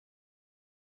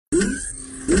Today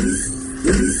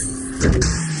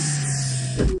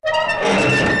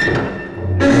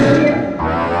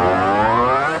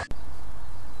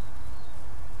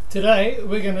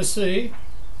we're going to see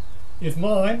if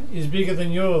mine is bigger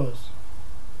than yours.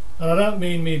 And I don't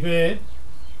mean me bed,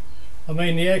 I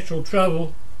mean the actual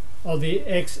travel of the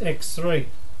SX3.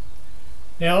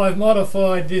 Now I've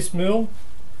modified this mill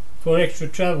for extra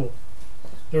travel.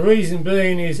 The reason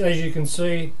being is, as you can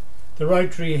see, the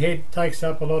rotary head takes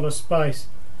up a lot of space.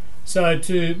 So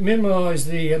to minimise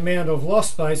the amount of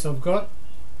lost space I've got,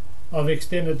 I've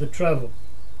extended the travel.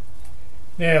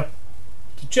 Now,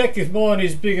 to check if mine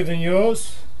is bigger than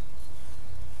yours,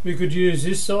 we could use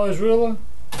this size ruler.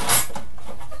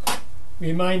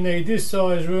 We may need this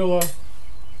size ruler,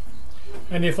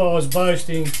 and if I was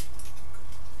boasting,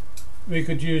 we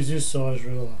could use this size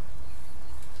ruler.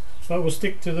 But we'll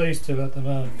stick to these two at the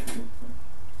moment.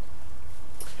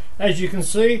 As you can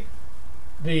see,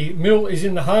 the mill is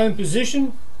in the home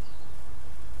position.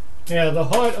 Now the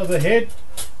height of the head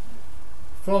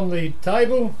from the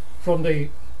table, from the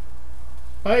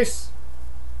base,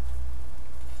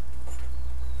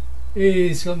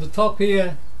 is on the top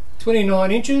here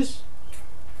 29 inches,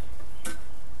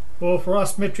 or for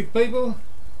us metric people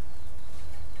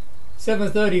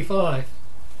 735.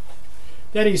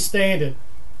 That is standard.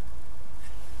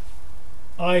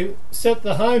 I set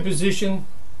the home position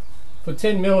for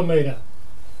 10mm,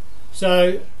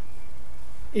 so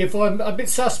if I'm a bit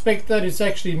suspect that it's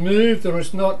actually moved or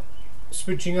it's not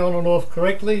switching on and off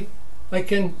correctly, I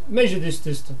can measure this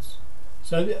distance.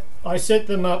 So I set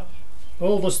them up,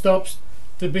 all the stops,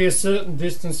 to be a certain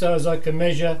distance so as I can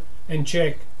measure and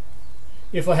check.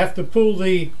 If I have to pull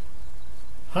the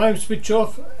home switch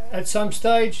off at some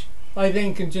stage, I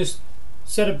then can just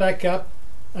set it back up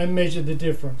and measure the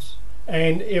difference.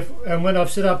 And when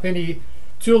I've set up any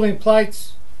tooling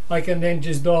plates, I can then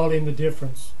just dial in the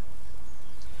difference.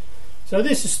 So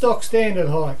this is stock standard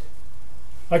height.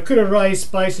 I could have raised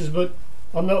spaces, but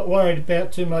I'm not worried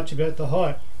about too much about the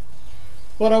height.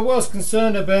 What I was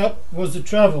concerned about was the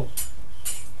travel.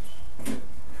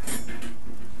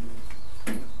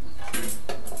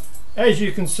 As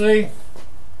you can see,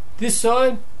 this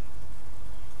side,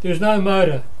 there's no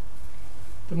motor.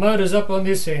 The motor's up on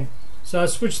this end. So I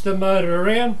switched the motor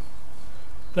around.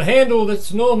 The handle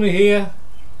that's normally here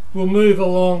will move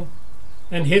along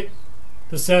and hit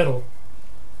the saddle.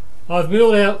 I've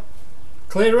milled out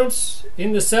clearance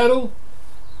in the saddle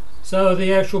so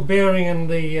the actual bearing and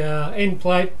the end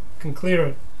plate can clear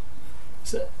it.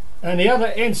 So, and the other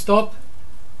end stop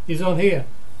is on here.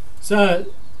 So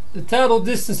the total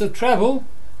distance of travel,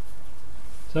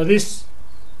 so this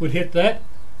would hit that,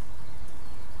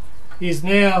 is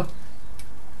now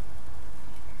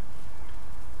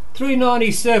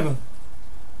 397.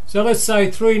 So let's say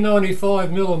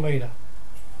 395mm.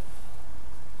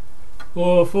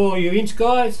 Or for you inch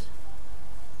guys,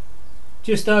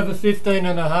 just over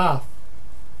 15.5.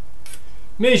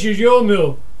 Measure your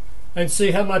mill and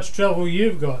see how much travel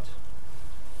you've got.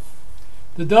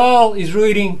 The dial is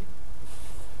reading,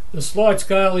 the slide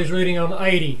scale is reading on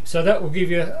 80, so that will give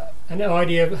you an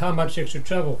idea of how much extra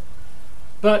travel.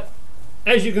 But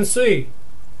as you can see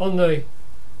on the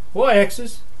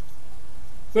y-axis,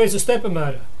 where's the stepper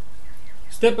motor?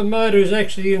 Stepper motor is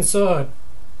actually inside.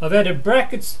 I've added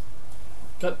brackets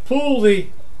that pull the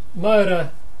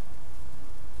motor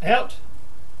out,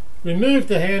 remove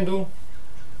the handle.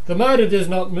 The motor does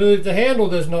not move, the handle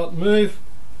does not move.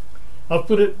 I've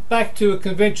put it back to a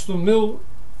conventional mill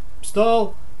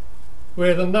style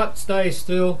where the nut stays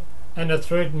still and the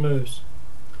thread moves.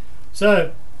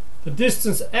 So the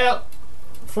distance out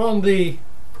from the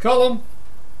column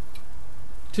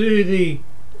to the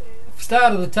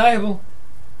start of the table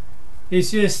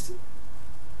is just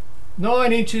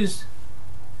 9 inches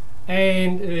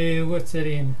and what's that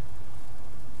in?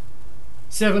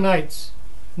 7/8.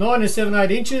 9 and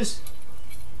 7/8 inches,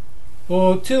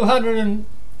 or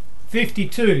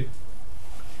 252.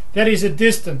 That is a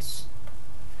distance.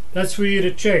 That's for you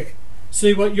to check,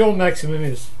 see what your maximum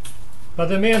is. But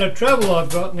the amount of travel I've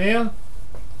got now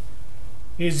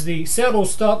is the saddle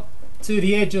stop to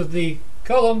the edge of the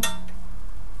column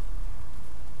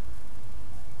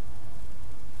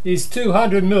is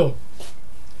 200mm.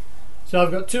 So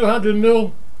I've got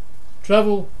 200mm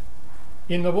travel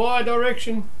in the Y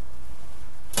direction.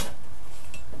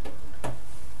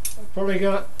 I've probably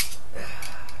got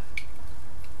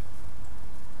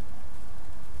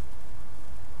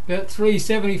about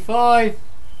 375,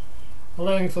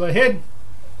 allowing for the head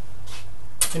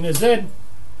in the Z.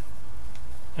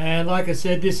 And like I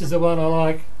said, this is the one I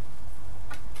like.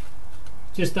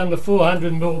 Just under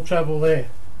 400mm travel there.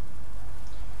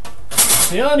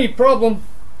 The only problem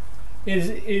is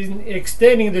in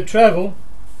extending the travel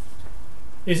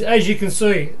is, as you can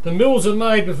see, the mills are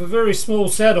made with a very small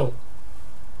saddle,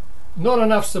 not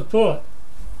enough support.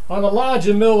 On a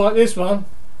larger mill like this one,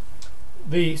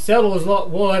 the saddle is a lot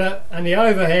wider and the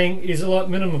overhang is a lot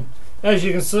minimum. As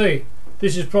you can see,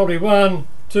 this is probably 1,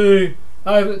 2,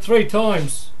 over 3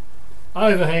 times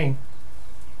overhang.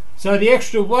 So the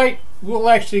extra weight will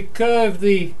actually curve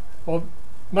or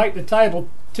make the table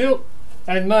tilt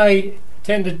and may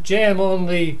tend to jam on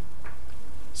the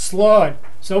slide.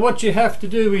 So what you have to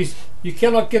do is, you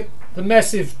cannot get the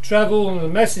massive travel and the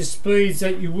massive speeds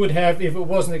that you would have if it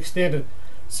wasn't extended.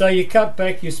 So you cut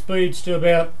back your speeds to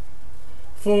about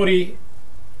 40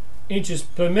 inches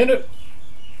per minute.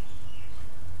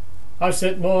 I've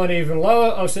set mine even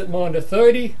lower. I've set mine to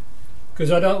 30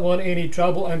 because I don't want any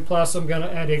trouble, and plus I'm going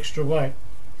to add extra weight.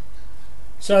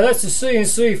 So that's the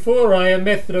CNC4A, a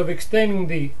method of extending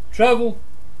the travel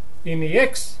in the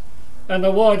X and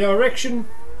the Y direction,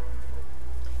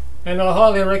 and I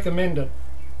highly recommend it.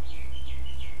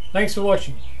 Thanks for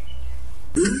watching.